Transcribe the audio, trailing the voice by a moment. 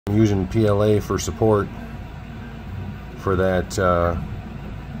I'm using PLA for support for that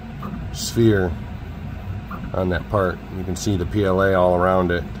sphere on that part. You can see the PLA all around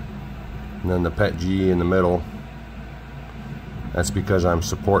it, and then the PETG in the middle. That's because I'm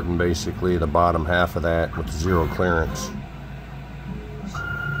supporting basically the bottom half of that with zero clearance.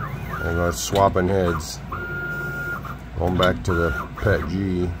 And let's swapping heads. Going back to the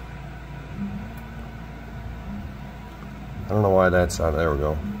PETG. I don't know why that's out. There we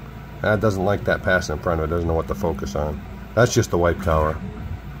go. That doesn't like that passing in front of it. Doesn't know what to focus on. That's just the wipe tower.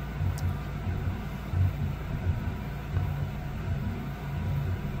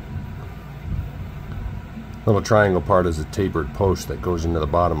 Little triangle part is a tapered post that goes into the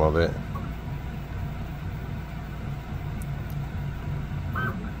bottom of it.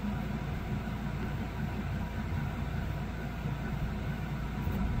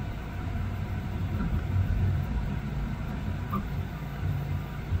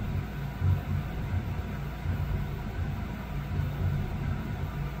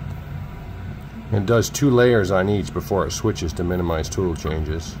 It does 2 layers on each before it switches to minimize tool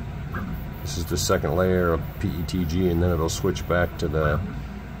changes. This is the second layer of PETG, and then it'll switch back to the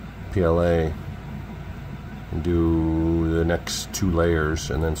PLA and do the next 2 layers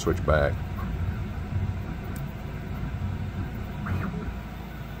and then switch back.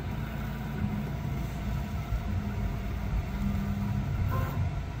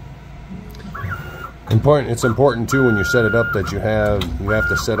 It's important too when you set it up that you have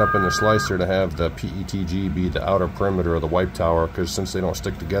to set up in the slicer to have the PETG be the outer perimeter of the wipe tower, because since they don't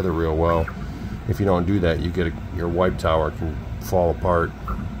stick together real well, if you don't do that, you get your wipe tower can fall apart.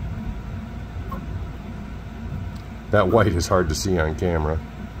 That white is hard to see on camera.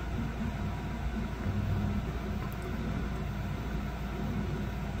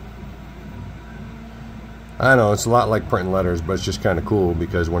 I know it's a lot like printing letters, but it's just kind of cool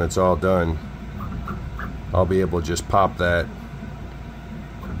because when it's all done, I'll be able to just pop that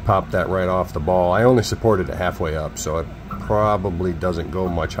right off the ball. I only supported it halfway up, so it probably doesn't go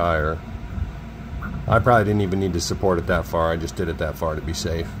much higher. I probably didn't even need to support it that far. I just did it that far to be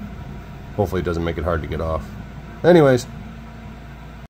safe. Hopefully it doesn't make it hard to get off. Anyways,